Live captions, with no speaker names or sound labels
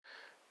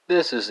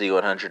This is the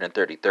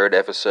 133rd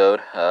episode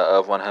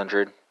of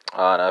 100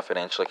 on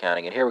financial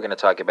accounting, and here we're going to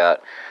talk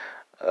about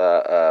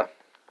uh,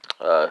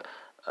 uh,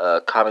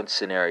 common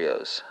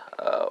scenarios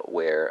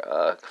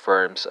where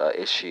firms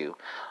issue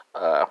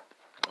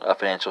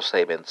financial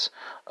statements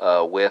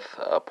with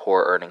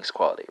poor earnings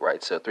quality,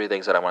 right? So three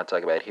things that I want to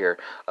talk about here.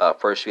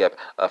 First, we have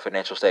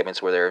financial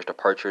statements where there are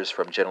departures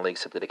from generally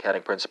accepted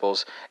accounting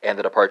principles, and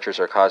the departures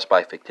are caused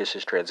by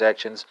fictitious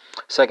transactions.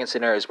 Second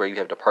scenario is where you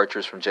have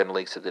departures from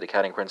generally accepted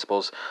accounting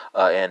principles,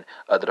 and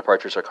the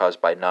departures are caused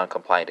by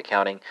non-compliant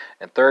accounting.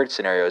 And third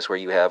scenario is where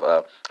you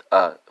have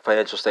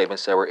financial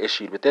statements that were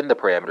issued within the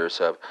parameters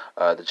of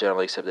the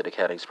generally accepted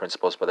accounting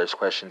principles, but there's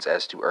questions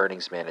as to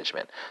earnings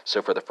management.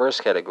 So for the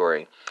first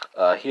category,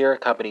 here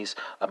companies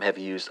have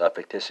used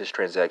fictitious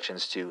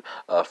transactions to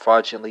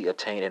fraudulently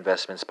obtain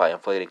investments by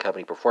inflating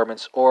company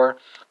performance or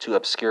to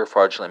obscure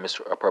fraudulent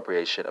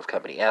misappropriation of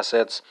company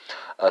assets.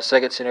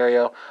 Second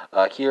scenario,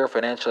 here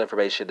financial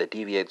information that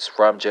deviates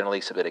from generally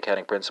accepted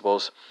accounting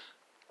principles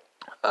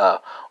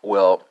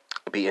will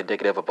be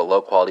indicative of a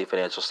low quality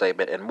financial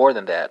statement, and more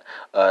than that,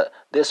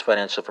 this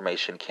financial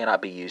information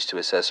cannot be used to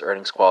assess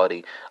earnings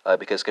quality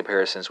because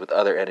comparisons with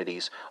other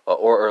entities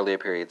or earlier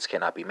periods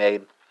cannot be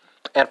made.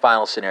 And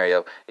final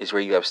scenario is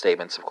where you have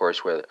statements, of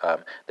course, where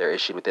they're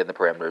issued within the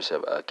parameters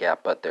of GAAP,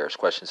 but there's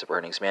questions of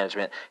earnings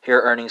management. Here,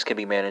 earnings can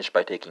be managed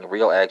by taking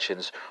real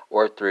actions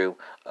or through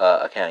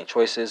accounting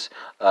choices.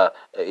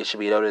 It should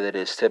be noted that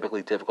it is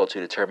typically difficult to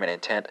determine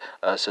intent,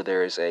 so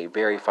there is a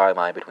very fine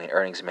line between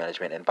earnings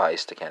management and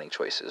biased accounting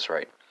choices,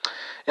 right?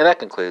 And that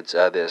concludes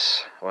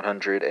this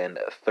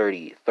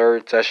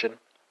 133rd session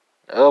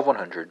of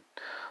 100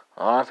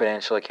 on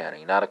financial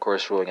accounting, not, of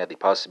course, ruling out the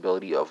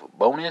possibility of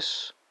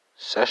bonus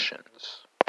sessions.